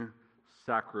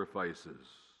sacrifices.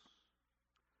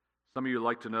 Some of you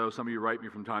like to know, some of you write me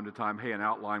from time to time, hey, an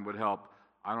outline would help.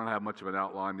 I don't have much of an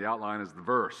outline. The outline is the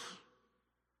verse.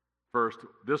 First,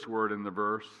 this word in the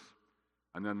verse,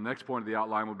 and then the next point of the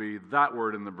outline will be that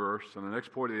word in the verse, and the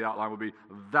next point of the outline will be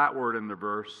that word in the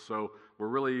verse. So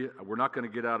we're not going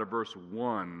to get out of verse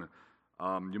 1.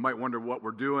 You might wonder what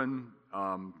we're doing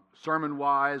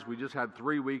sermon-wise. We just had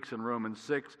 3 weeks in Romans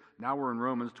 6. Now we're in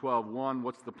Romans 12:1.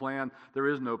 What's the plan? There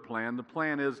is no plan. The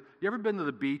plan is, you ever been to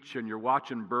the beach and you're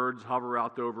watching birds hover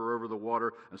out over the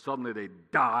water, and suddenly they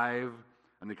dive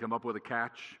and they come up with a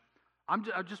catch?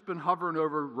 I've just been hovering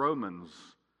over Romans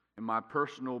in my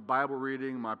personal Bible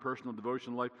reading, my personal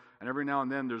devotion life, and every now and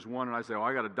then there's one, and I say,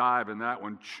 I got to dive in that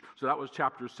one. So that was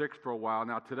chapter 6 for a while.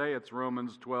 Now today it's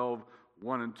Romans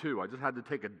 12:1 and 2. I just had to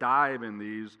take a dive in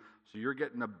these, so you're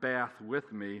getting a bath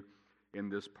with me in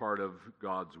this part of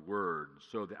God's Word.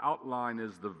 So the outline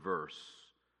is the verse.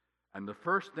 And the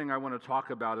first thing I want to talk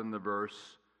about in the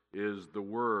verse is the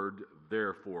word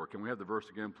therefore. Can we have the verse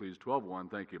again, please? 12:1,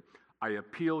 thank you. I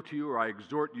appeal to you, or I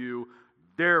exhort you,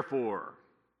 therefore.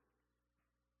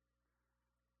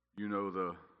 You know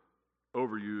the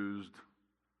overused,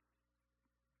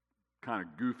 kind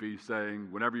of goofy saying,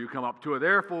 whenever you come up to a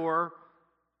therefore,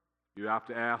 you have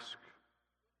to ask,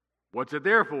 what's it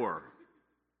there for?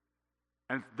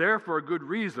 And it's there for a good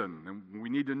reason, and we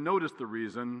need to notice the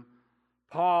reason.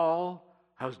 Paul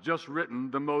has just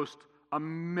written the most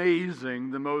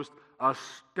amazing, the most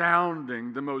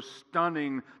astounding, the most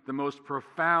stunning, the most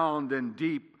profound and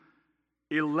deep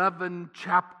 11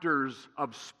 chapters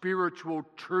of spiritual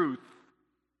truth.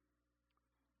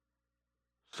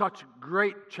 Such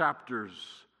great chapters,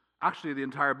 actually the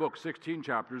entire book, 16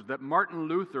 chapters, that Martin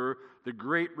Luther, the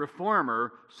great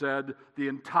reformer, said the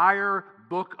entire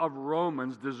book of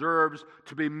Romans deserves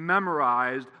to be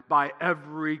memorized by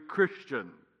every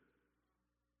Christian.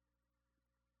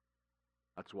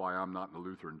 That's why I'm not in the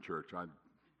Lutheran church. I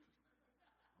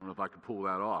don't know if I can pull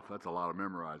that off. That's a lot of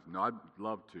memorizing. No, I'd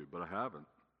love to, but I haven't.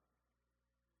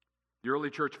 The early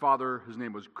church father, his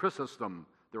name was Chrysostom.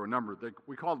 There were a number.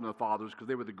 We called them the fathers because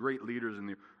they were the great leaders in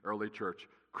the early church.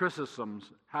 Chrysostom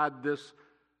had this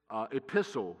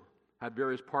epistle, had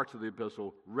various parts of the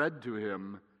epistle read to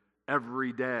him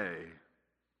every day.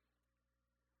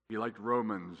 He liked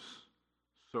Romans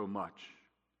so much.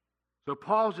 So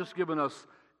Paul's just given us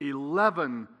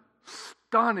 11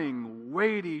 stunning,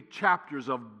 weighty chapters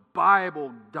of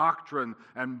Bible doctrine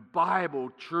and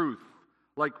Bible truth.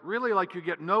 Like you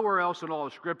get nowhere else in all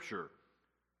of Scripture.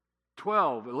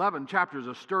 11 chapters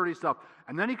of sturdy stuff.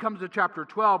 And then he comes to chapter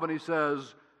 12 and he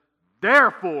says,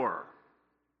 therefore.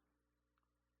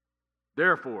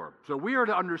 So we are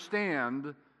to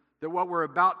understand that what we're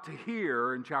about to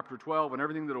hear in chapter 12 and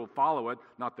everything that will follow it,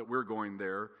 not that we're going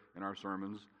there in our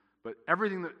sermons, but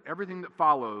everything that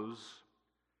follows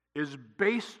is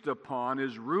based upon,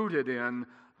 is rooted in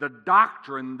the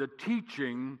doctrine, the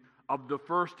teaching of the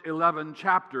first 11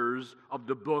 chapters of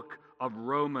the book of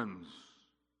Romans.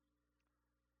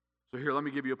 So here, let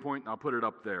me give you a point, and I'll put it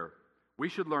up there. We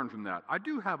should learn from that. I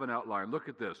do have an outline. Look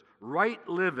at this. Right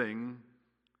living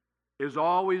is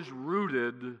always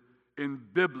rooted in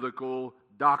biblical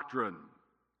doctrine.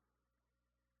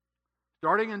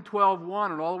 Starting in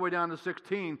 12:1 and all the way down to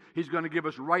 16, he's going to give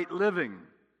us right living.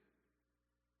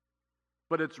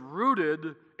 But it's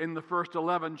rooted in the first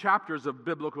 11 chapters of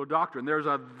biblical doctrine. There's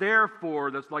a therefore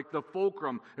that's like the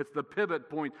fulcrum. It's the pivot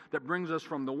point that brings us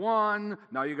from the one,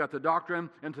 now you got the doctrine,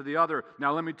 into the other.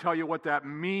 Now let me tell you what that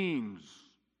means.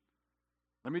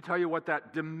 Let me tell you what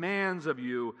that demands of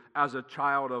you as a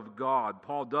child of God.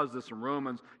 Paul does this in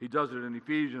Romans. He does it in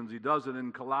Ephesians. He does it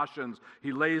in Colossians.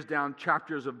 He lays down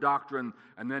chapters of doctrine,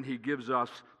 and then he gives us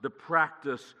the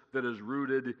practice that is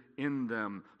rooted in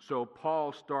them. So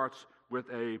Paul starts with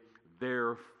a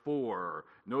therefore.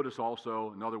 Notice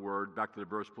also, another word, back to the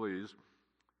verse, please.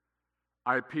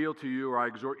 I appeal to you, or I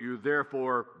exhort you,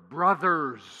 therefore,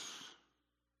 brothers.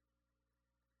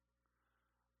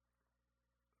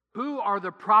 Who are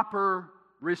the proper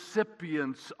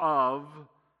recipients of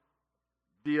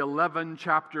the 11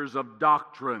 chapters of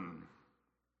doctrine?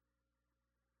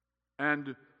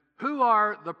 And who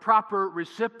are the proper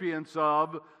recipients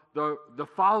of the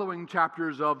following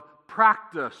chapters of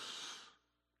practice?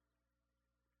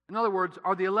 In other words,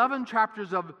 are the 11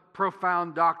 chapters of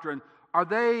profound doctrine, are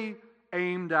they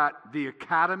aimed at the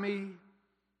academy?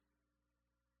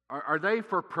 Are they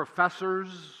for professors?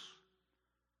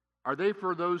 Are they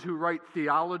for those who write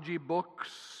theology books,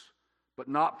 but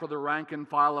not for the rank and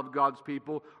file of God's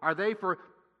people? Are they for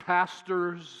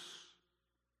pastors,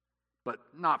 but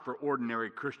not for ordinary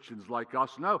Christians like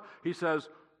us? No, he says,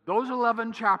 those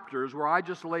 11 chapters where I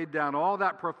just laid down all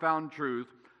that profound truth,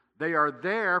 they are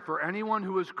there for anyone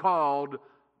who is called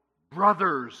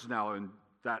brothers. Now, in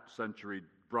that century,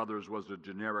 brothers was a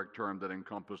generic term that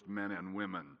encompassed men and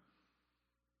women.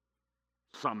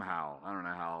 Somehow, I don't know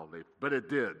how but it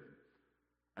did.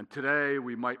 And today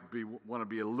we might want to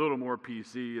be a little more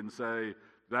PC and say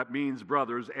that means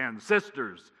brothers and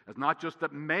sisters. It's not just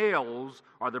that males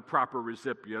are the proper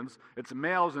recipients. It's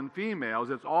males and females.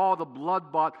 It's all the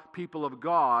blood-bought people of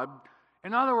God.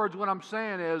 In other words, what I'm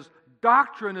saying is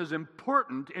doctrine is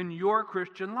important in your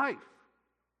Christian life.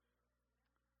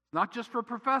 Not just for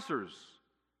professors.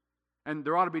 And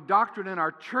there ought to be doctrine in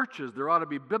our churches. There ought to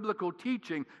be biblical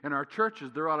teaching in our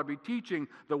churches. There ought to be teaching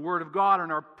the Word of God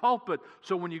in our pulpit.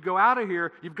 So when you go out of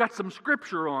here, you've got some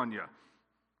Scripture on you.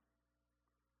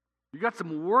 You've got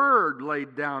some Word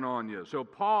laid down on you. So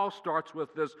Paul starts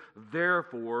with this,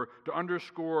 therefore, to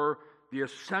underscore the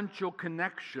essential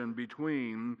connection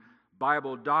between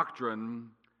Bible doctrine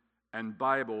and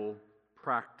Bible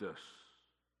practice.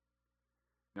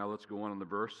 Now let's go on in the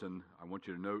verse, and I want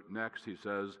you to note next, he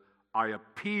says, I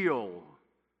appeal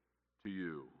to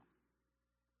you.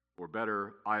 Or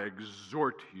better, I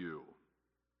exhort you.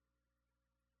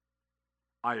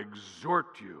 I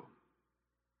exhort you.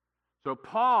 So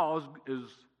Paul is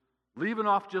leaving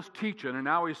off just teaching, and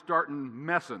now he's starting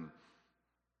messing.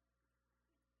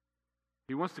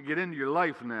 He wants to get into your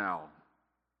life now.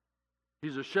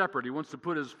 He's a shepherd. He wants to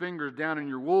put his fingers down in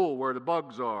your wool where the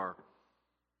bugs are,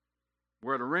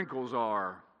 where the wrinkles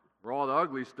are, where all the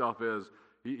ugly stuff is.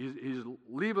 He's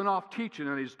leaving off teaching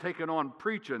and he's taking on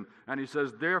preaching. And he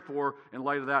says, therefore, in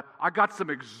light of that, I got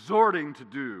some exhorting to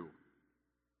do.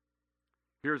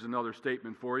 Here's another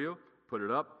statement for you. Put it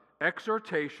up.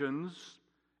 Exhortations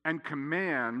and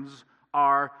commands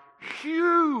are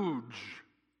huge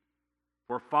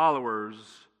for followers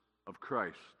of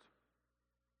Christ.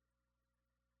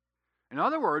 In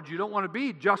other words, you don't want to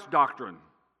be just doctrine.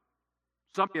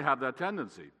 Some of you have that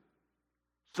tendency.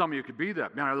 Some of you could be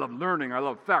that. Man, I love learning. I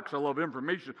love facts. I love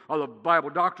information. I love Bible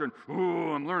doctrine.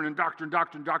 Ooh, I'm learning doctrine.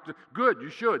 Good, you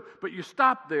should. But you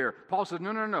stop there. Paul says,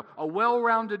 no. A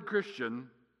well-rounded Christian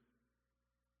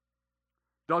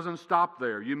doesn't stop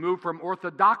there. You move from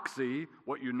orthodoxy,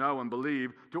 what you know and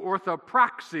believe, to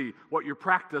orthopraxy, what you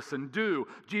practice and do.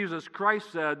 Jesus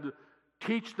Christ said,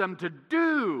 teach them to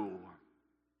do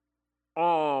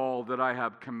all that I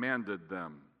have commanded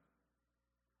them.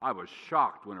 I was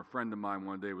shocked when a friend of mine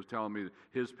one day was telling me that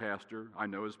his pastor, I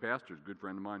know his pastor, is a good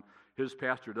friend of mine, his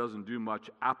pastor doesn't do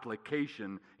much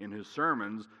application in his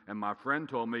sermons, and my friend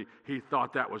told me he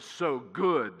thought that was so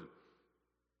good.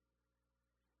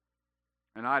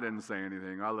 And I didn't say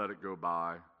anything. I let it go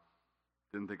by.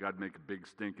 Didn't think I'd make a big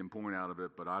stinking point out of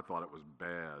it, but I thought it was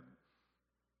bad.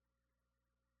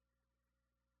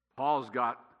 Paul's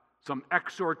got some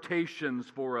exhortations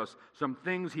for us, some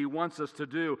things he wants us to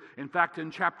do. In fact, in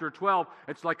chapter 12,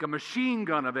 it's like a machine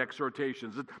gun of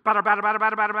exhortations. It's batter, batter, batter,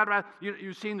 batter, batter, batter.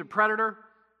 You've seen The Predator?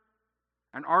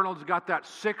 And Arnold's got that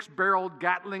 6-barreled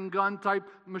Gatling gun type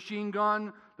machine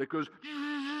gun that goes,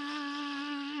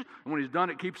 and when he's done,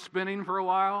 it keeps spinning for a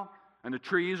while, and the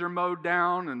trees are mowed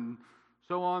down and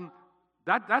so on.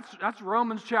 That's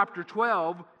Romans chapter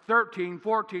 12, 13,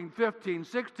 14, 15,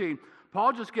 16.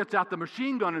 Paul just gets out the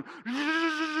machine gun and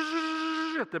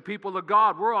at the people of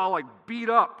God. We're all like beat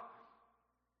up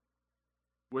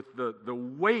with the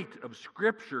weight of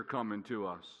Scripture coming to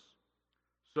us.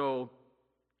 So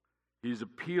he's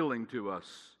appealing to us.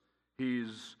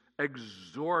 He's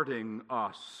exhorting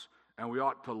us, and we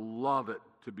ought to love it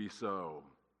to be so.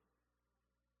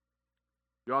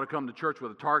 You ought to come to church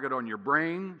with a target on your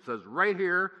brain. It says, right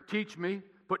here, teach me.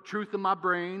 Put truth in my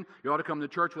brain. You ought to come to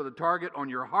church with a target on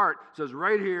your heart. It says,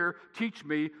 right here, teach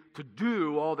me to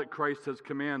do all that Christ has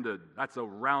commanded. That's a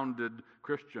rounded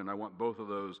Christian. I want both of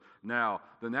those. Now,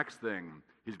 the next thing,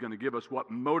 he's going to give us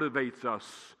what motivates us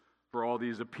for all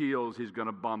these appeals he's going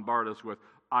to bombard us with.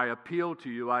 I appeal to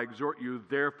you, I exhort you,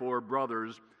 therefore,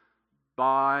 brothers,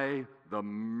 by the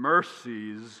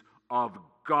mercies of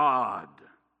God.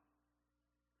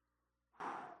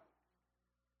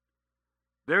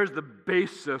 There's the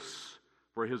basis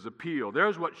for his appeal.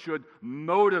 There's what should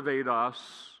motivate us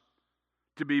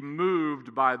to be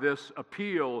moved by this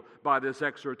appeal, by this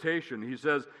exhortation. He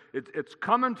says, it's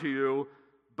coming to you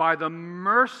by the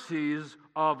mercies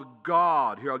of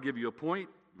God. Here, I'll give you a point.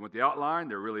 You want the outline?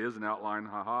 There really is an outline.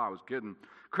 I was kidding.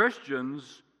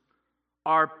 Christians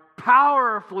are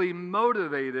powerfully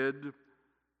motivated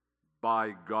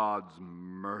by God's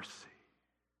mercy.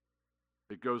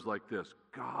 It goes like this.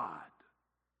 God,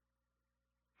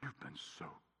 you've been so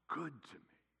good to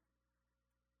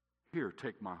me. Here,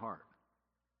 take my heart.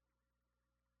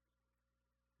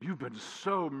 You've been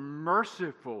so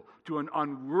merciful to an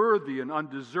unworthy and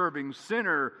undeserving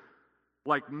sinner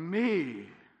like me.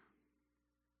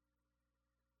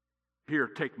 Here,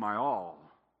 take my all.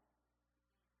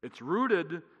 It's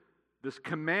rooted, this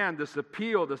command, this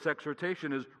appeal, this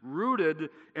exhortation is rooted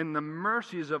in the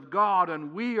mercies of God,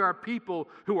 and we are people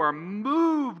who are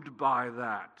moved by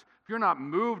that. If you're not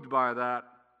moved by that,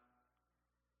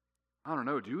 I don't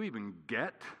know, do you even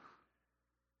get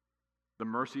the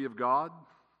mercy of God?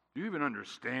 Do you even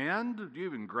understand? Do you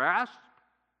even grasp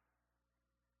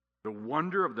the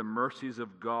wonder of the mercies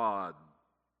of God?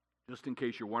 Just in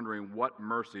case you're wondering what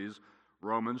mercies,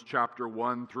 Romans chapter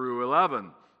 1 through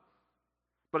 11.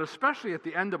 But especially at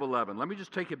the end of 11. Let me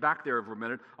just take you back there for a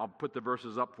minute. I'll put the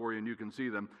verses up for you and you can see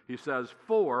them. He says,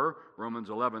 for, Romans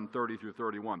 11, 30 through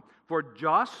 31. For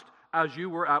just as you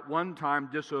were at one time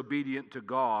disobedient to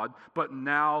God, but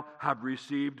now have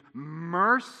received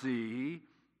mercy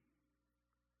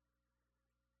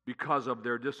because of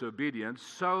their disobedience,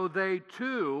 so they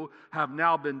too have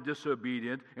now been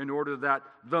disobedient in order that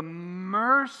the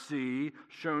mercy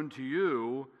shown to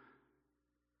you,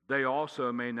 they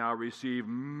also may now receive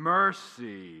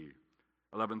mercy.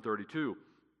 11:32.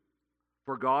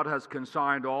 For God has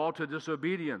consigned all to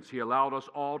disobedience. He allowed us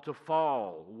all to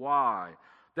fall. Why?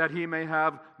 That he may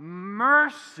have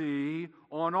mercy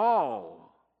on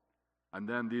all. And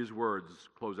then these words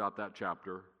close out that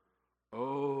chapter.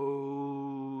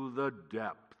 Oh, the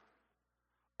depth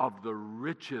of the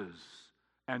riches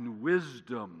and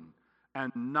wisdom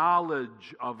and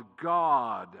knowledge of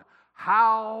God.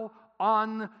 How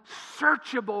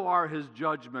unsearchable are his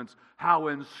judgments, how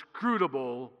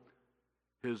inscrutable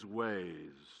his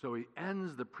ways. So he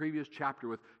ends the previous chapter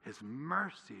with his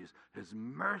mercies, his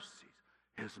mercies,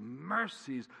 his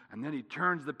mercies. And then he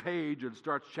turns the page and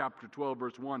starts chapter 12,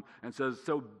 verse 1, and says,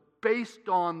 so based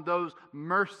on those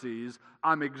mercies,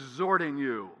 I'm exhorting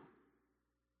you.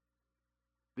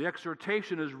 The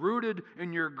exhortation is rooted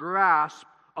in your grasp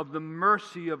of the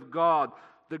mercy of God.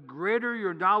 The greater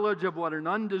your knowledge of what an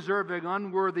undeserving,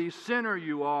 unworthy sinner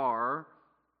you are,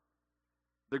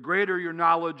 the greater your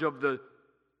knowledge of the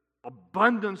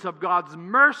abundance of God's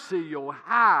mercy you'll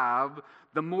have,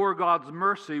 the more God's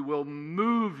mercy will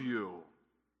move you.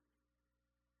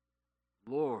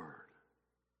 Lord,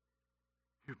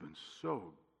 you've been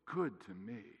so good to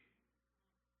me.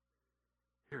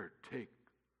 Here, take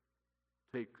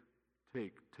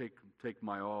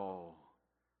my all.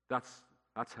 That's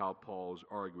how Paul's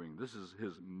arguing. This is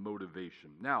his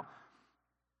motivation. Now,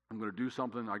 I'm going to do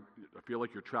something. I feel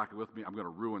like you're tracking with me. I'm going to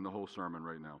ruin the whole sermon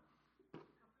right now.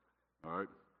 All right?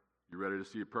 You ready to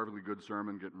see a perfectly good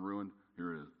sermon getting ruined?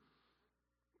 Here it is.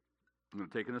 I'm going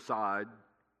to take an aside,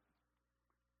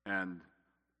 and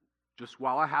just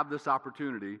while I have this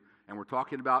opportunity, and we're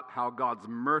talking about how God's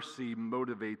mercy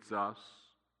motivates us,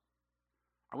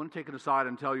 I want to take it aside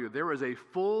and tell you there is a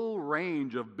full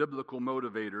range of biblical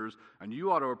motivators, and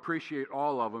you ought to appreciate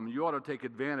all of them. You ought to take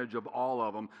advantage of all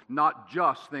of them, not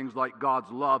just things like God's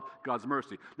love, God's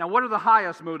mercy. Now, what are the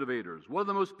highest motivators? What are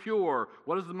the most pure?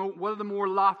 What are the more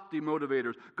lofty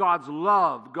motivators? God's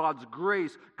love, God's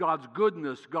grace, God's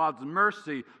goodness, God's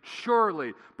mercy,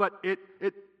 surely. But it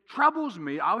troubles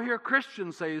me. I'll hear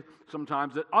Christians say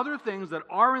sometimes that other things that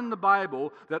are in the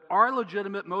Bible that are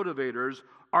legitimate motivators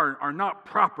are not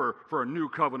proper for a new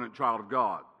covenant child of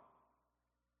God.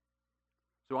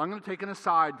 So I'm going to take an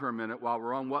aside for a minute while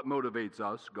we're on what motivates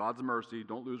us, God's mercy.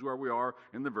 Don't lose where we are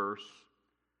in the verse.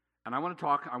 And I want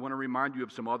to remind you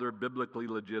of some other biblically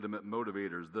legitimate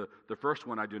motivators. The first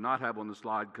one I do not have on the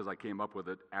slide because I came up with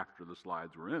it after the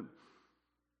slides were in.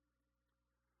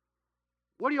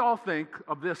 What do you all think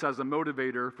of this as a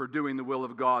motivator for doing the will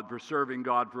of God, for serving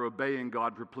God, for obeying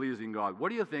God, for pleasing God? What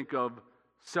do you think of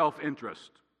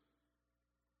self-interest?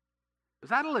 Is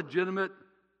that a legitimate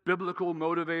biblical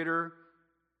motivator?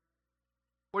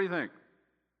 What do you think?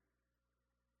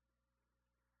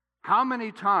 How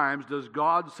many times does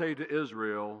God say to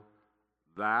Israel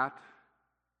that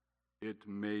it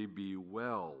may be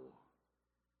well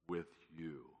with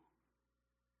you?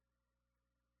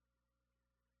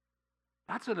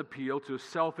 That's an appeal to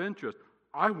self-interest.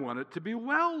 I want it to be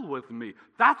well with me.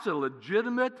 That's a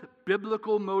legitimate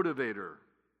biblical motivator.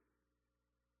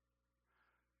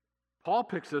 Paul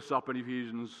picks this up in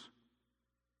Ephesians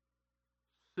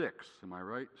 6. Am I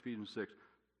right? Ephesians 6.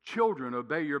 Children,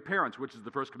 obey your parents, which is the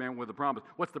first commandment with a promise.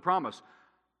 What's the promise?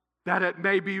 That it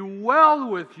may be well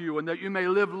with you and that you may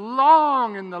live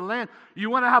long in the land.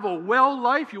 You want to have a well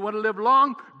life? You want to live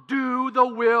long? Do the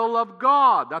will of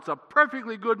God. That's a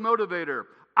perfectly good motivator.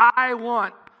 I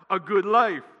want a good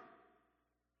life.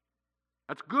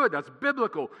 That's good. That's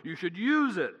biblical. You should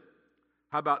use it.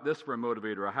 How about this for a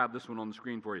motivator? I have this one on the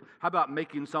screen for you. How about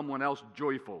making someone else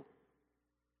joyful? Is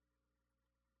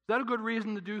that a good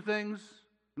reason to do things?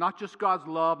 Not just God's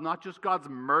love, not just God's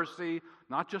mercy,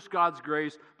 not just God's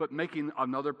grace, but making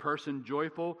another person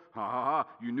joyful? Ha ha ha.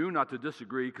 You knew not to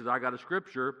disagree because I got a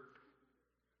scripture.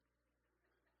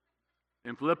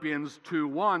 In Philippians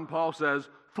 2:1, Paul says,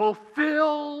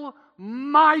 fulfill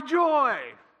my joy.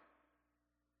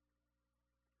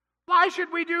 Why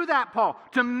should we do that, Paul?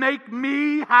 To make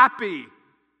me happy.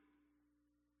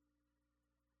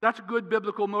 That's good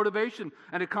biblical motivation.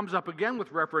 And it comes up again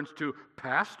with reference to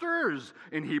pastors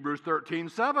in Hebrews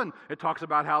 13:7. It talks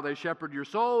about how they shepherd your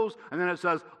souls. And then it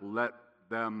says, let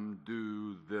them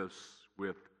do this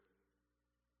with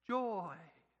joy.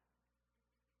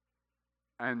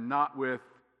 And not with,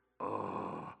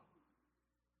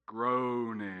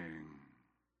 groaning.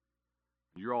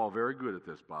 You're all very good at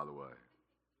this, by the way.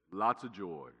 Lots of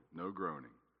joy, no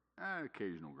groaning.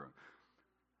 Occasional groaning.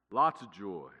 Lots of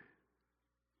joy.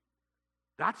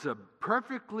 That's a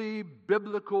perfectly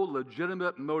biblical,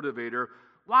 legitimate motivator.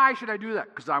 Why should I do that?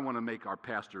 Because I want to make our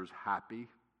pastors happy.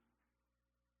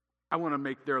 I want to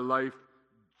make their life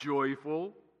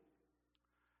joyful.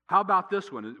 How about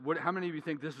this one? How many of you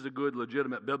think this is a good,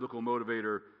 legitimate, biblical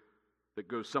motivator that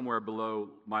goes somewhere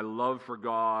below my love for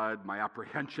God, my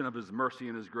apprehension of His mercy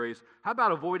and His grace? How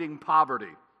about avoiding poverty?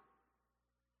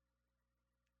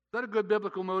 Is that a good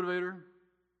biblical motivator?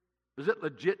 Is it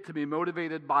legit to be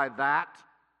motivated by that?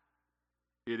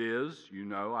 It is. You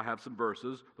know, I have some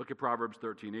verses. Look at Proverbs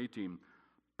 13:18.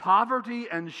 Poverty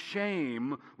and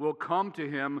shame will come to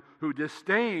him who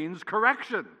disdains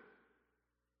correction.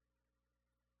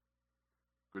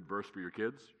 Good verse for your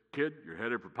kids. Kid, you're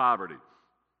headed for poverty.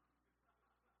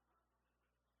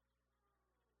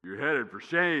 You're headed for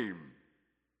shame.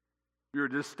 You're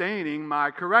disdaining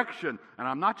my correction. And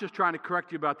I'm not just trying to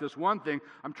correct you about this one thing.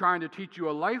 I'm trying to teach you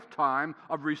a lifetime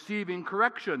of receiving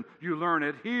correction. You learn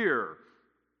it here.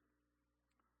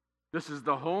 This is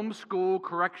the homeschool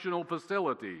correctional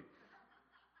facility.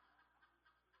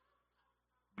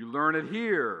 You learn it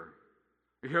here.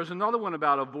 Here's another one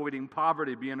about avoiding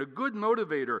poverty, being a good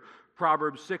motivator.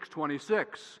 Proverbs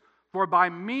 6:26. For by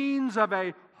means of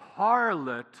a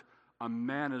harlot, a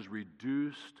man is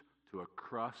reduced to a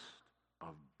crust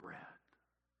of bread.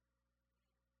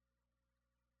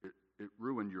 It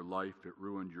ruined your life. It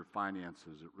ruined your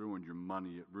finances. It ruined your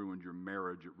money. It ruined your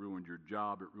marriage. It ruined your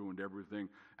job. It ruined everything.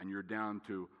 And you're down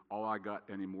to, all I got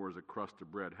anymore is a crust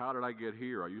of bread. How did I get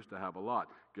here? I used to have a lot.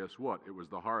 Guess what? It was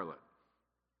the harlot.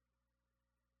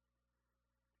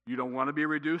 You don't want to be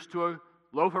reduced to a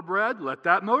loaf of bread? Let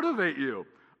that motivate you.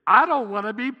 I don't want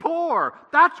to be poor.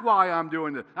 That's why I'm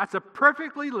doing this. That's a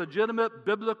perfectly legitimate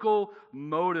biblical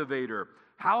motivator.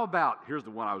 How about, here's the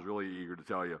one I was really eager to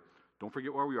tell you. Don't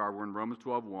forget where we are. We're in Romans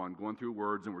 12:1, going through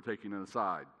words, and we're taking it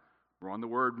aside. We're on the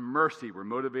word mercy. We're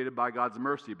motivated by God's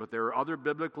mercy, but there are other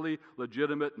biblically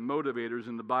legitimate motivators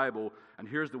in the Bible, and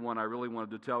here's the one I really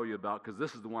wanted to tell you about, because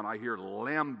this is the one I hear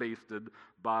lambasted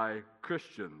by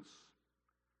Christians.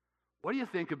 What do you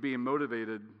think of being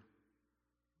motivated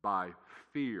by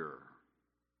fear?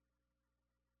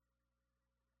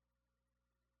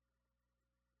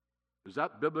 Is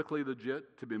that biblically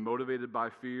legit to be motivated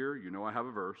by fear? You know I have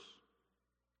a verse.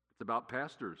 It's about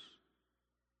pastors.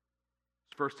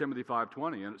 It's 1 Timothy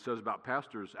 5:20, and it says about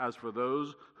pastors, as for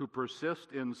those who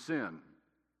persist in sin,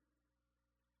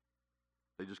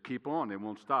 they just keep on. They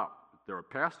won't stop. If they're a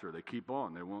pastor, they keep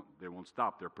on. They won't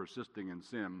stop. They're persisting in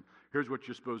sin. Here's what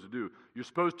you're supposed to do. You're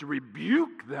supposed to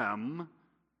rebuke them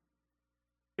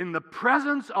in the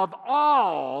presence of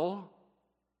all,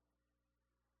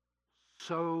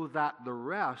 so that the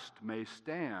rest may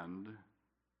stand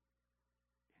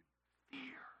in fear.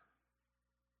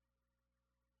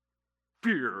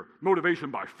 Fear,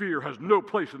 motivation by fear, has no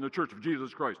place in the Church of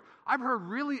Jesus Christ. I've heard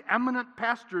really eminent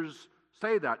pastors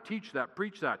say that, teach that,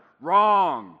 preach that.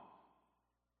 Wrong.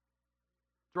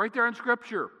 It's right there in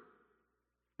Scripture.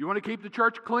 You want to keep the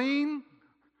church clean?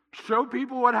 Show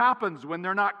people what happens when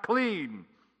they're not clean.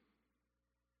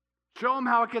 Show them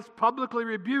how it gets publicly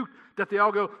rebuked, that they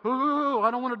all go, oh, I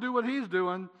don't want to do what he's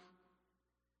doing.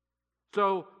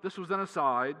 So this was an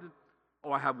aside.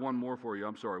 Oh, I have one more for you.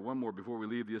 I'm sorry. One more before we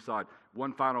leave the aside.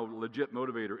 One final legit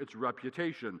motivator. It's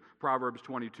reputation. Proverbs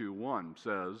 22:1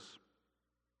 says,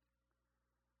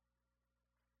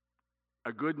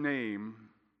 a good name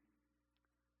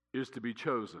is to be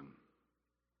chosen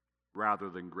rather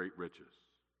than great riches.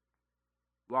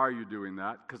 Why are you doing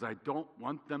that? Because I don't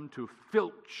want them to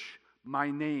filch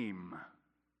my name.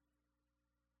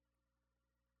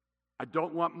 I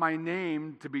don't want my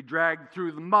name to be dragged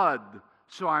through the mud,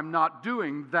 so I'm not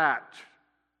doing that.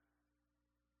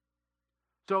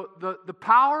 So the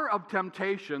power of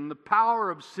temptation, the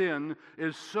power of sin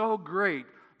is so great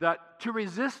that to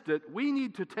resist it, we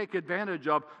need to take advantage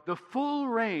of the full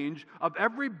range of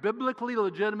every biblically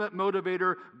legitimate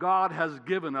motivator God has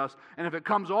given us. And if it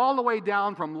comes all the way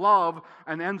down from love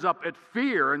and ends up at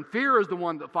fear, and fear is the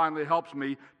one that finally helps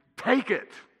me, take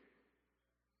it.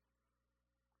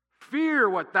 Fear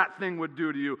what that thing would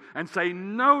do to you and say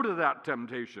no to that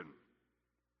temptation.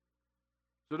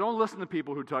 So don't listen to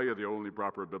people who tell you the only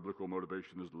proper biblical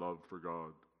motivation is love for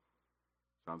God.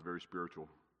 Sounds very spiritual.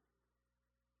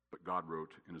 But God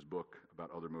wrote in his book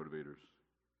about other motivators.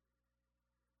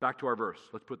 Back to our verse.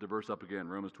 Let's put the verse up again,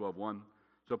 Romans 12:1.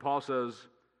 So Paul says,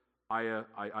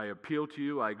 I appeal to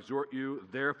you, I exhort you,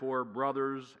 therefore,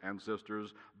 brothers and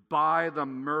sisters, by the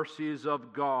mercies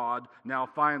of God. Now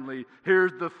finally,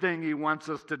 here's the thing he wants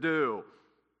us to do.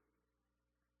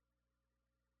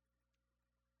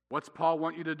 What's Paul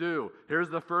want you to do? Here's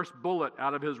the first bullet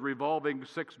out of his revolving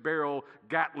 6-barrel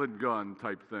Gatling gun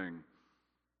type thing.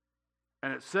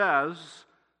 And it says,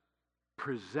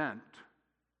 present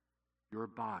your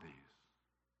bodies.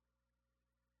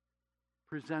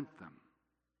 Present them.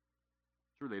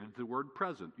 It's related to the word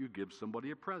present. You give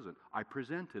somebody a present. I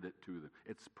presented it to them.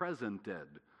 It's presented.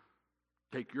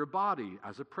 Take your body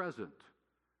as a present.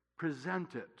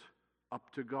 Present it up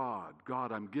to God.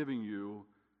 God, I'm giving you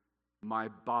my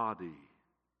body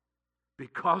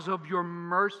because of your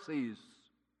mercies,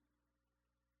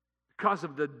 because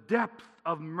of the depth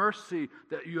of mercy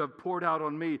that you have poured out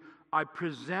on me. I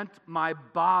present my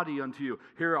body unto you.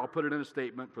 Here, I'll put it in a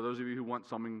statement for those of you who want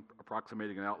something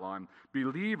approximating an outline.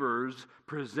 Believers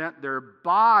present their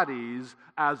bodies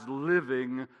as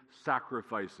living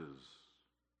sacrifices.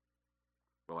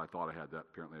 Well, I thought I had that.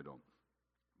 Apparently I don't.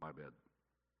 My bad.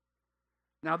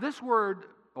 Now this word,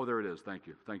 oh, there it is. Thank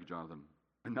you. Thank you, Jonathan.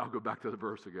 And now go back to the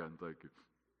verse again. Thank you.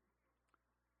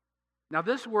 Now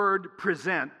this word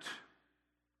present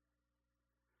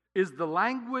is the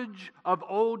language of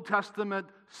Old Testament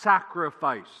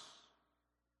sacrifice,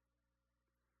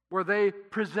 where they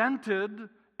presented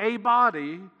a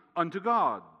body unto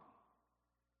God.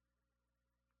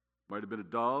 Might have been a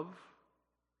dove,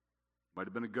 might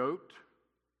have been a goat,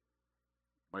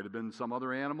 might have been some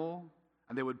other animal,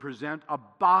 and they would present a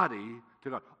body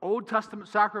to God. Old Testament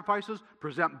sacrifices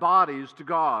present bodies to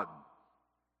God.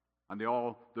 And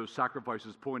those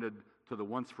sacrifices pointed to the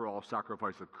once-for-all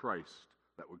sacrifice of Christ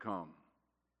that would come.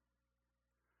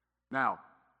 Now,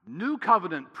 New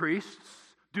Covenant priests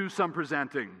do some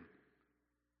presenting.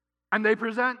 And they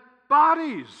present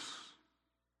bodies,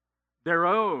 their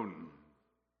own.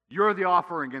 You're the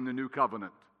offering in the New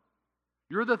Covenant.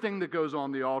 You're the thing that goes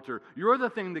on the altar. You're the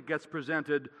thing that gets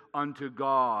presented unto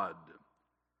God.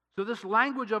 So this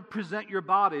language of present your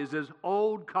bodies is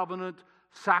Old Covenant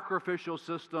sacrificial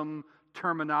system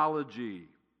terminology.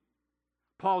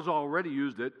 Paul's already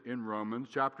used it in Romans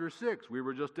chapter 6. We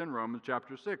were just in Romans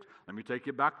chapter 6. Let me take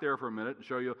you back there for a minute and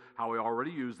show you how he already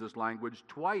used this language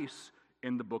twice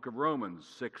in the book of Romans,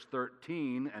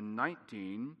 6:13 and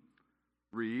 19.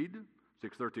 Read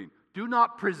 6:13. Do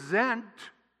not present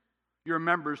your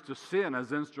members to sin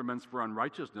as instruments for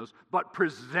unrighteousness, but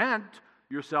present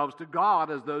yourselves to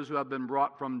God as those who have been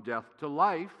brought from death to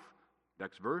life.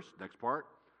 Next verse, next part.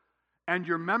 And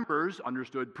your members,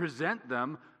 understood, present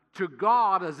them to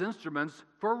God as instruments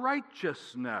for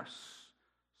righteousness.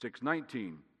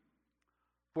 6:19.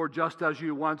 For just as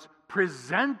you once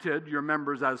presented your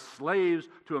members as slaves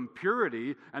to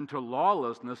impurity and to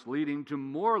lawlessness, leading to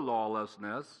more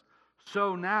lawlessness,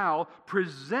 so now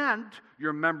present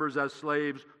your members as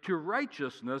slaves to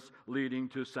righteousness, leading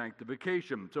to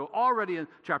sanctification. So already in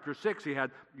chapter 6, he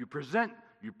had you present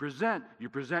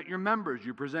your members,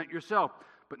 you present yourself.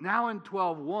 But now in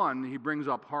 12:1, he brings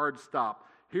up hard stop.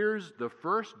 Here's the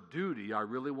first duty I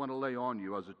really want to lay on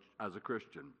you as a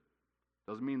Christian.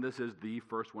 Doesn't mean this is the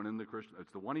first one in the Christian.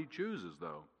 It's the one he chooses,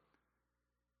 though.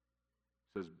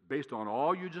 It says, based on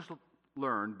all you just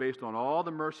learned, based on all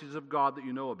the mercies of God that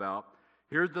you know about,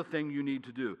 here's the thing you need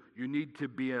to do. You need to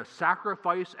be a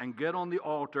sacrifice and get on the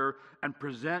altar and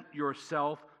present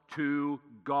yourself to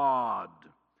God.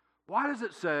 Why does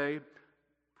it say,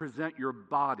 present your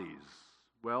bodies?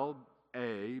 Well,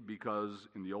 A, because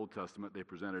in the Old Testament they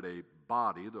presented a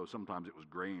body, though sometimes it was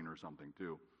grain or something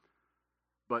too.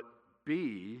 But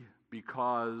B,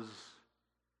 because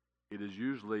it is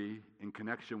usually in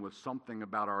connection with something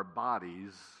about our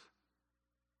bodies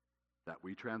that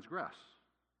we transgress.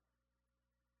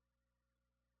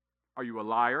 Are you a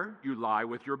liar? You lie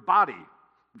with your body,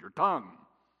 your tongue.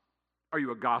 Are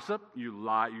you a gossip? You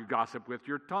lie, you gossip with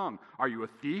your tongue. Are you a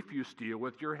thief? You steal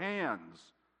with your hands.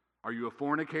 Are you a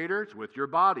fornicator? It's with your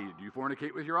body. Do you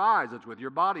fornicate with your eyes? It's with your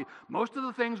body. Most of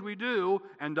the things we do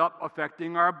end up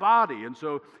affecting our body. And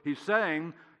so he's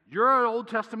saying, you're an Old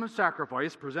Testament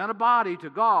sacrifice, present a body to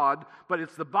God, but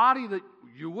it's the body that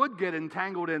you would get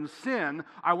entangled in sin.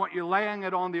 I want you laying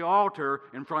it on the altar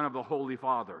in front of the Holy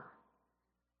Father.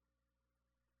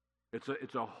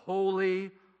 It's a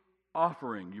holy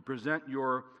offering. You present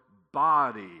your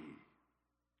body.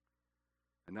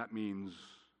 And that means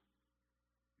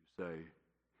you say,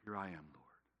 here I am,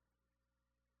 Lord.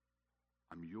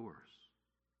 I'm yours.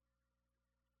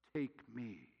 Take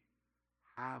me.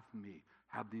 Have me.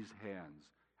 Have these hands.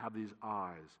 Have these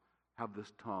eyes. Have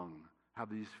this tongue. Have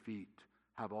these feet.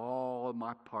 Have all of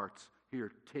my parts.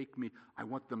 Here, take me. I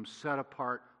want them set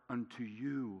apart unto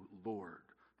you, Lord.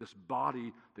 This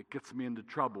body that gets me into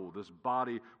trouble. This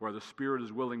body where the spirit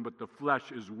is willing but the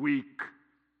flesh is weak.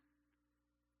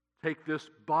 Take this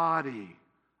body.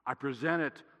 I present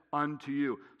it unto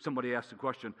you. Somebody asked the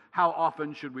question, how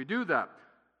often should we do that?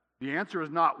 The answer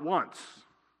is not once.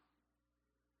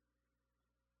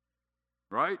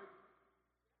 Right?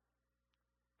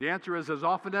 The answer is as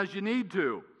often as you need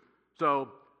to. So,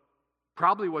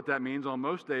 probably what that means on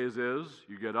most days is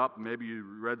you get up, maybe you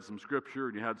read some scripture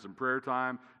and you had some prayer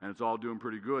time and it's all doing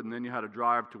pretty good, and then you had to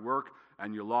drive to work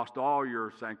and you lost all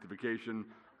your sanctification,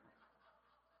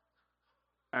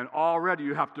 and already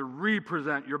you have to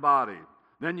represent your body.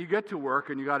 Then you get to work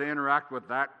and you got to interact with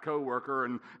that coworker,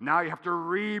 and now you have to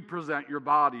represent your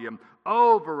body, and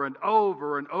over and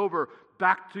over and over.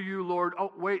 Back to you, Lord.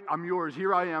 Oh, wait, I'm yours.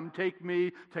 Here I am. Take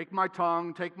me. Take my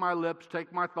tongue. Take my lips.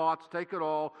 Take my thoughts. Take it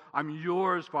all. I'm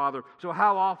yours, Father. So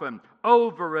how often?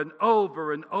 Over and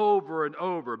over and over and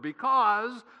over.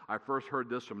 Because I first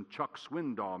heard this from Chuck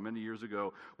Swindoll many years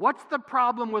ago. What's the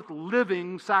problem with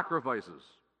living sacrifices?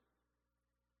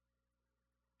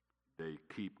 They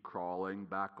keep crawling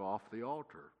back off the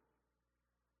altar.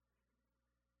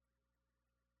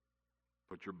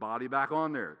 Put your body back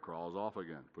on there. It crawls off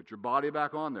again. Put your body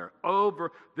back on there.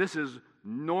 Over. This is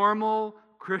normal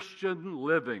Christian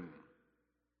living.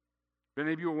 If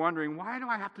any of you are wondering, why do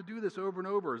I have to do this over and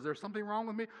over? Is there something wrong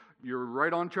with me? You're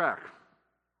right on track.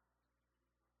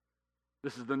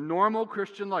 This is the normal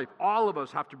Christian life. All of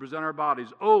us have to present our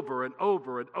bodies over and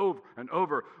over and over and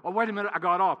over. Oh, wait a minute, I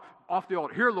got off the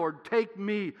altar. Here, Lord, take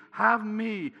me, have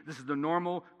me. This is the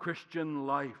normal Christian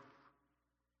life.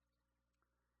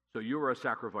 So you are a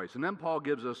sacrifice. And then Paul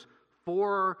gives us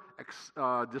four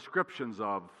descriptions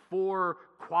of, four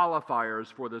qualifiers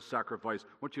for this sacrifice.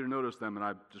 I want you to notice them, and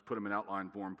I just put them in outline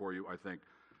form for you, I think.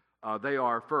 They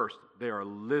are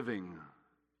living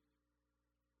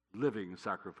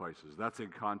sacrifices. That's in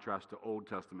contrast to Old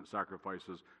Testament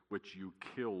sacrifices, which you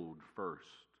killed first.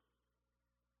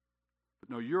 But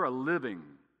no, you're a living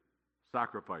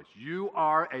sacrifice. You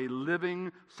are a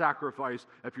living sacrifice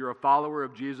if you're a follower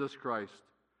of Jesus Christ.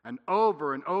 And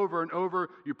over and over and over,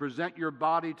 you present your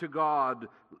body to God,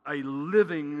 a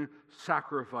living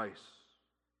sacrifice.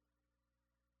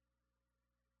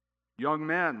 Young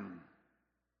men,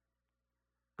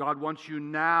 God wants you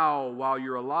now while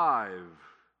you're alive.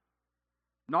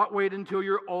 Not wait until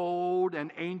you're old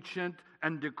and ancient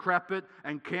and decrepit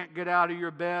and can't get out of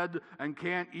your bed and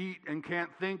can't eat and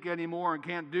can't think anymore and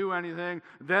can't do anything.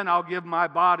 Then I'll give my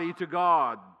body to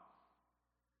God.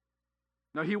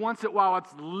 No, he wants it while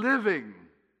it's living.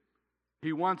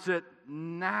 He wants it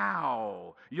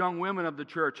now. Young women of the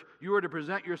church, you are to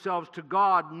present yourselves to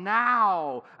God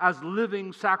now as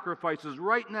living sacrifices,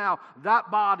 right now,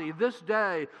 that body, this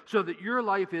day, so that your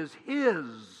life is His.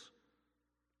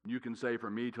 You can say, for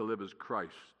me to live is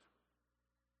Christ.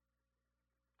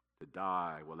 To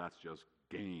die, well, that's just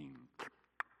gain.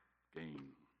 Gain.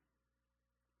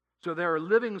 So there are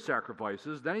living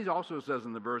sacrifices. Then he also says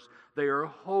in the verse, they are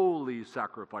holy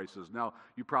sacrifices. Now,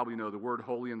 you probably know the word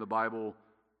holy in the Bible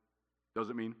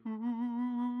doesn't mean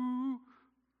ooh.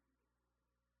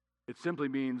 It simply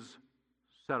means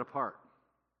set apart.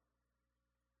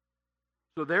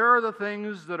 So there are the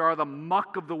things that are the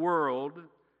muck of the world,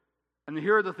 and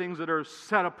here are the things that are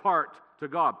set apart to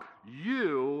God.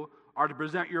 You are to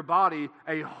present your body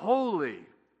a holy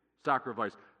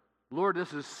sacrifice. Lord,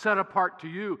 this is set apart to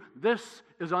you. This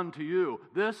is unto you.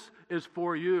 This is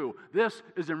for you. This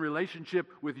is in relationship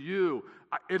with you.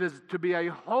 It is to be a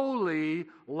holy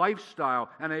lifestyle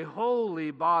and a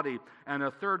holy body. And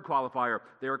a third qualifier,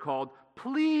 they are called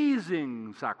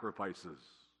pleasing sacrifices.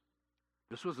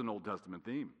 This was an Old Testament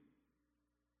theme.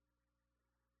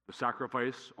 The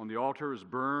sacrifice on the altar is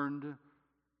burned,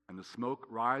 and the smoke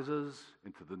rises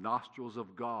into the nostrils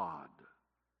of God.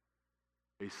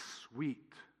 a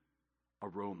sweet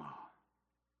aroma.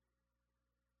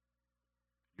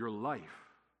 Your life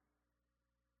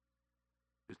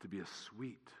is to be a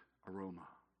sweet aroma.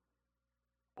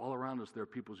 All around us, there are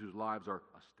people whose lives are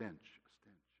a stench, a stench, a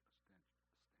stench, a stench.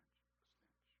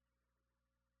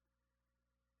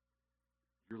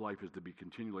 Your life is to be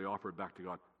continually offered back to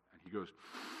God. And he goes,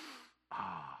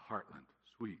 Heartland,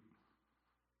 sweet.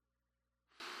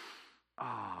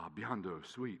 Biondo,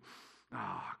 sweet.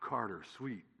 Carter,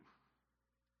 sweet.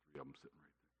 Three of them sitting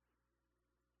right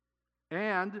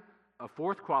there. And a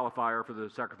fourth qualifier for the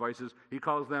sacrifices, he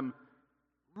calls them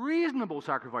reasonable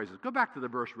sacrifices. Go back to the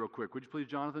verse real quick. Would you please,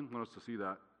 Jonathan? I want us to see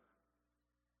that.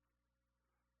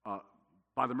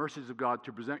 By the mercies of God,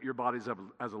 to present your bodies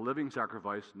as a living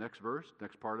sacrifice. Next verse,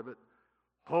 next part of it.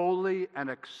 Holy and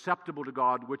acceptable to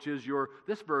God, which is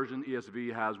this version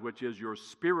ESV has, which is your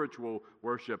spiritual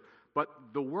worship. But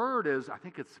the word is, I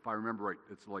think it's, if I remember right,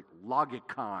 it's like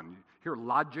logikon. You hear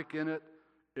logic in it?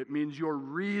 It means you're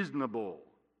reasonable.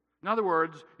 In other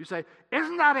words, you say,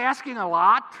 isn't that asking a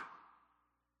lot?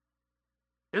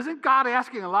 Isn't God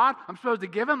asking a lot? I'm supposed to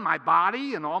give him my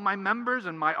body and all my members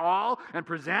and my all and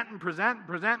present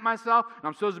myself. And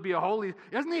I'm supposed to be a holy.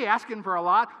 Isn't he asking for a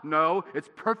lot? No, it's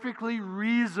perfectly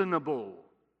reasonable.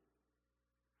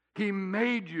 He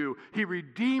made you. He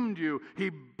redeemed you. He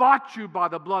bought you by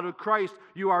the blood of Christ.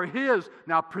 You are his.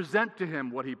 Now present to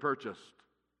him what he purchased.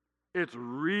 It's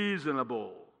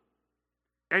reasonable.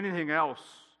 Anything else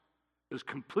is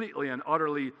completely and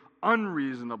utterly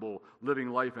unreasonable. Living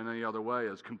life in any other way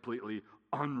is completely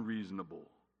unreasonable.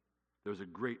 There's a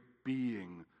great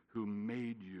being who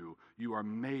made you. You are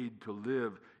made to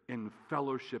live in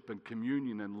fellowship and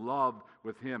communion and love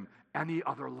with him. Any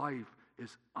other life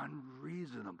is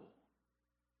unreasonable.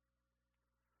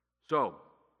 So,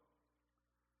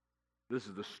 this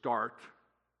is the start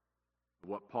of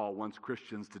what Paul wants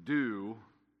Christians to do.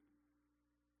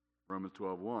 Romans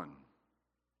 12:1.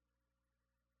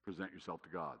 Present yourself to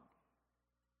God.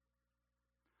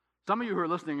 Some of you who are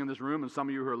listening in this room and some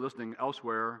of you who are listening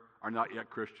elsewhere are not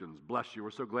yet Christians. Bless you. We're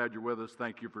so glad you're with us.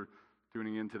 Thank you for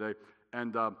tuning in today.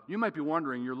 And you might be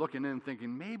wondering, you're looking in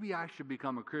thinking, maybe I should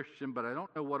become a Christian, but I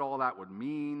don't know what all that would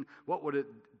mean. What would it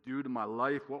do to my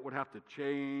life? What would have to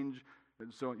change?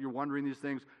 And so you're wondering these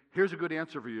things. Here's a good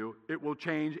answer for you. It will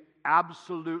change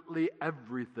absolutely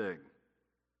everything.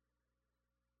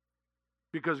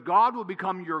 Because God will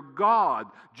become your God.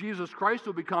 Jesus Christ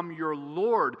will become your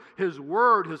Lord. His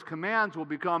word, his commands will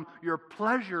become your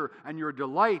pleasure and your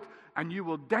delight. And you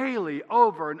will daily,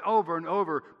 over and over and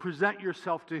over, present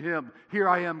yourself to him. Here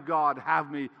I am, God.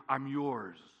 Have me. I'm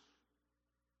yours.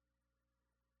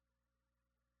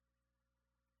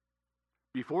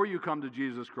 Before you come to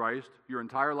Jesus Christ, your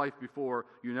entire life before,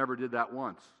 you never did that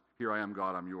once. Here I am,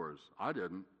 God. I'm yours. I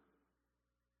didn't.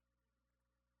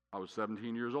 I was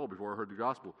 17 years old before I heard the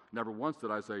gospel. Never once did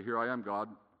I say, here I am, God,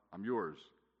 I'm yours.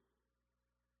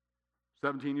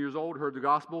 17 years old, heard the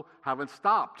gospel, haven't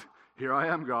stopped. Here I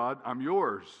am, God, I'm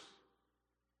yours.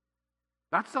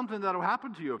 That's something that will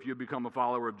happen to you if you become a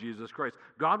follower of Jesus Christ.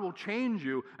 God will change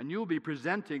you, and you'll be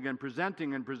presenting and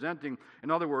presenting and presenting.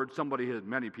 In other words,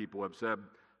 many people have said,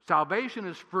 salvation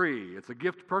is free. It's a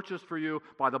gift purchased for you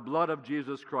by the blood of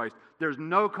Jesus Christ. There's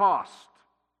no cost.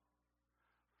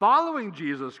 Following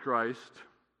Jesus Christ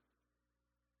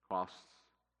costs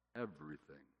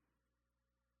everything.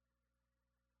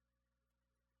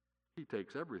 He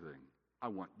takes everything. I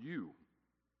want you.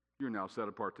 You're now set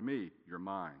apart to me. You're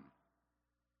mine.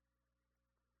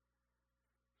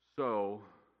 So,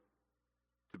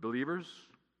 to believers,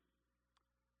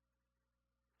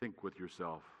 think with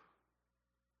yourself,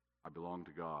 I belong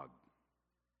to God.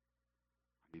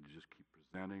 I need to just keep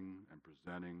presenting and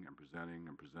presenting and presenting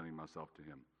and presenting myself to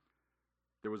him.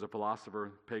 There was a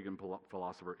philosopher, pagan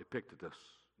philosopher, Epictetus.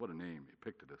 What a name,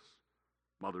 Epictetus.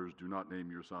 Mothers, do not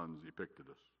name your sons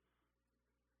Epictetus.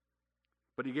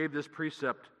 But he gave this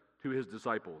precept to his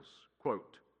disciples,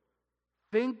 quote,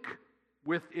 think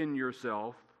within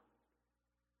yourself,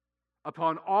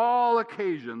 upon all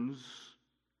occasions,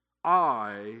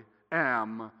 I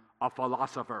am a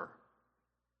philosopher.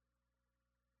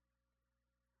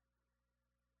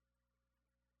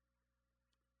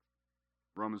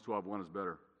 Romans 12:1 is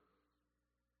better.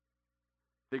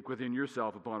 Think within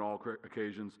yourself upon all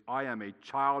occasions, I am a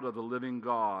child of the living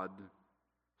God,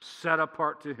 set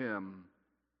apart to him,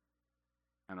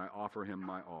 and I offer him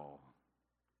my all.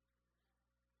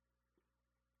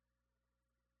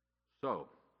 So,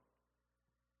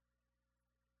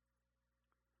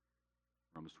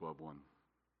 Romans 12:1.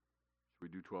 Should we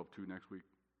do 12:2 next week?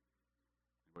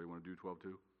 Anybody want to do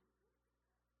 12:2?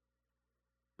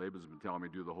 Laban's been telling me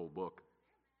to do the whole book.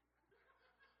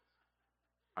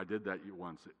 I did that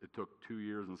once. It took 2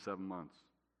 years and 7 months.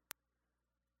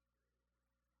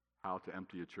 How to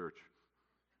empty a church.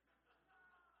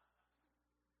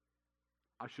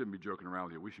 I shouldn't be joking around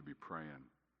with you. We should be praying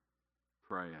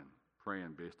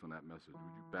based on that message.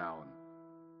 Would you bow and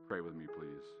pray with me,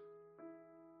 please?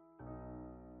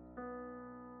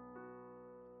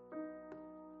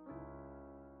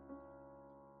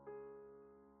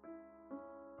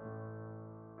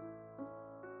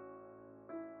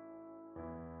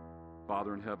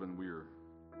 Father in heaven, we are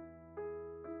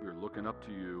looking up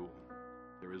to you.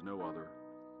 There is no other.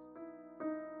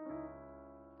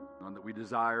 None that we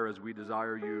desire as we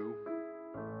desire you.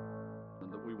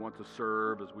 None that we want to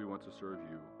serve as we want to serve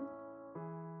you.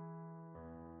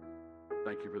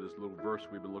 Thank you for this little verse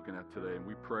we've been looking at today, and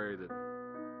we pray that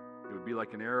it would be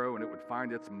like an arrow and it would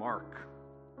find its mark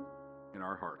in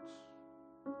our hearts.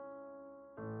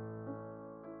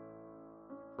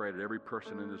 Pray that every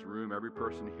person in this room, every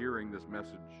person hearing this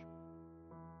message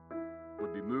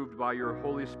would be moved by your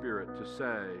Holy Spirit to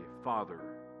say, Father,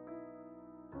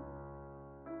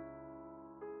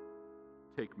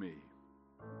 take me,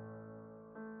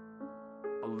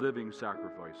 a living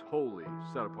sacrifice, holy,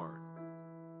 set apart.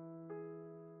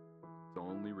 It's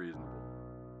only reasonable.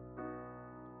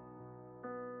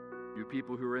 You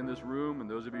people who are in this room and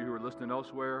those of you who are listening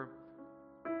elsewhere,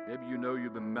 maybe you know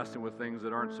you've been messing with things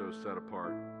that aren't so set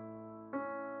apart.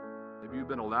 Maybe you've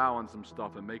been allowing some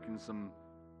stuff and making some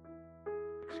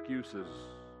excuses.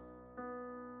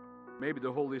 Maybe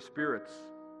the Holy Spirit's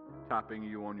tapping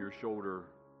you on your shoulder,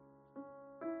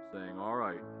 saying, all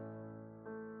right,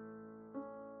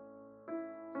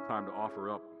 it's time to offer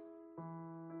up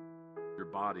your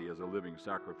body as a living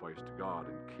sacrifice to God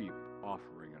and keep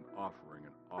offering and offering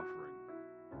and offering.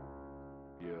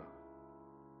 Be a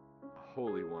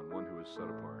holy one who is set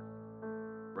apart.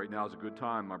 Right now is a good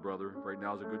time, my brother. Right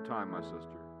now is a good time, my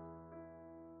sister.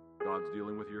 God's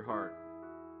dealing with your heart.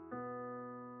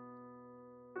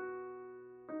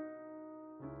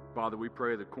 Father, we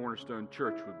pray that Cornerstone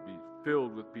Church would be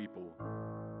filled with people,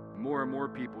 more and more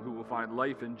people who will find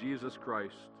life in Jesus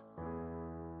Christ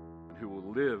and who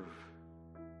will live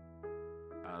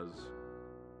as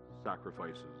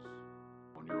sacrifices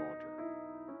on your altar.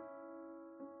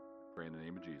 Pray in the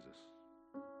name of Jesus.